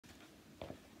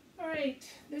right,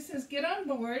 this is Get On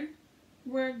Board.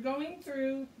 We're going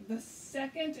through the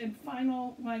second and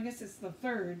final, well, I guess it's the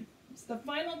third. It's the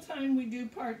final time we do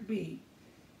part B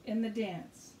in the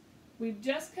dance. We've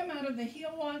just come out of the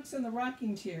heel walks and the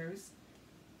rocking chairs,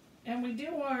 and we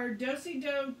do our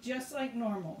do-si-do just like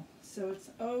normal. So it's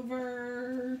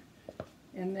over,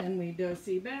 and then we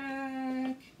do-si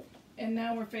back, and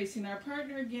now we're facing our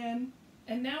partner again.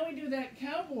 And now we do that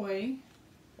cowboy.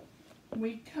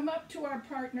 We come up to our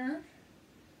partner,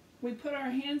 we put our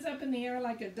hands up in the air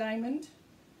like a diamond,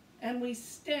 and we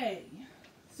stay.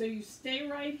 So you stay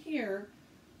right here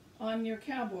on your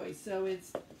cowboy. So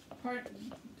it's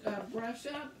brush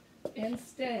up and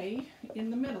stay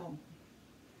in the middle.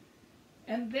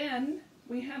 And then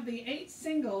we have the 8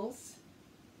 singles.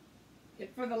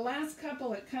 For the last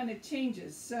couple, it kind of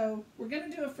changes. So we're going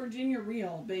to do a Virginia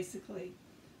reel, basically.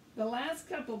 The last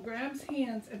couple grabs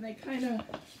hands and they kind of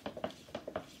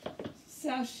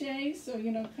sashay, so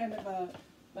kind of a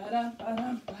ba-dum,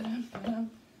 ba-dum, ba-dum, ba-dum,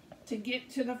 to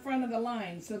get to the front of the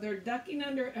line. So they're ducking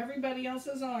under everybody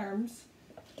else's arms,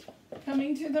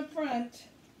 coming to the front,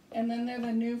 and then they're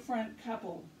the new front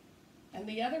couple. And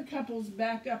the other couples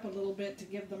back up a little bit to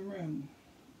give them room.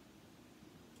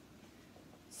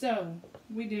 So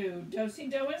we do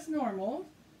do-si-do as normal,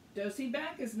 do-si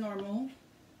back as normal,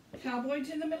 cowboy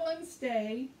to the middle and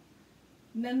stay,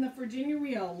 and then the Virginia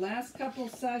reel. Last couple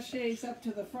sachets up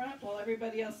to the front while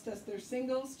everybody else does their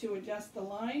singles to adjust the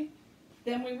line.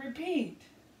 Then we repeat.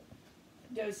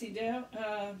 Do-si-do,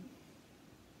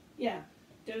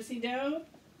 do-si-do,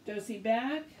 do-si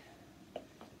back,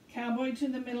 cowboy to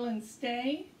the middle and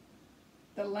stay.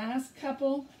 The last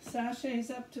couple sachets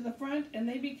up to the front, and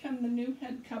they become the new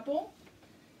head couple.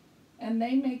 And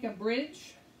they make a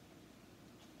bridge.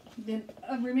 The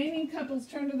remaining couples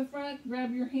turn to the front,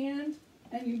 grab your hand,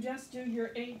 and you just do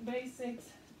your 8 basics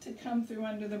to come through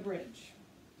under the bridge.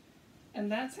 And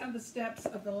that's how the steps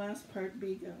of the last part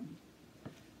B go.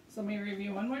 So let me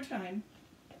review one more time.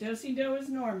 Do-si-do is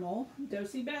normal,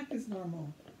 do-si back is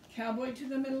normal, cowboy to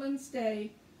the middle and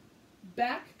stay,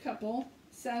 back couple,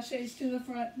 sachets to the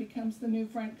front becomes the new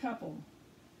front couple.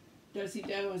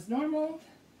 Do-si-do is normal,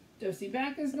 do-si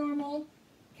back is normal,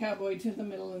 cowboy to the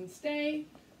middle and stay,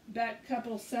 back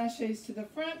couple, sachets to the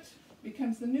front,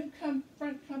 becomes the new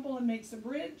front couple and makes a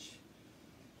bridge.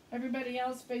 Everybody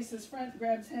else faces front,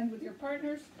 grabs hand with your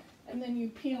partners, and then you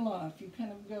peel off. You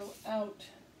kind of go out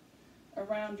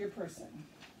around your person.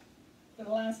 For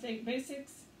the last 8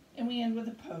 basics, and we end with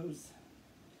a pose.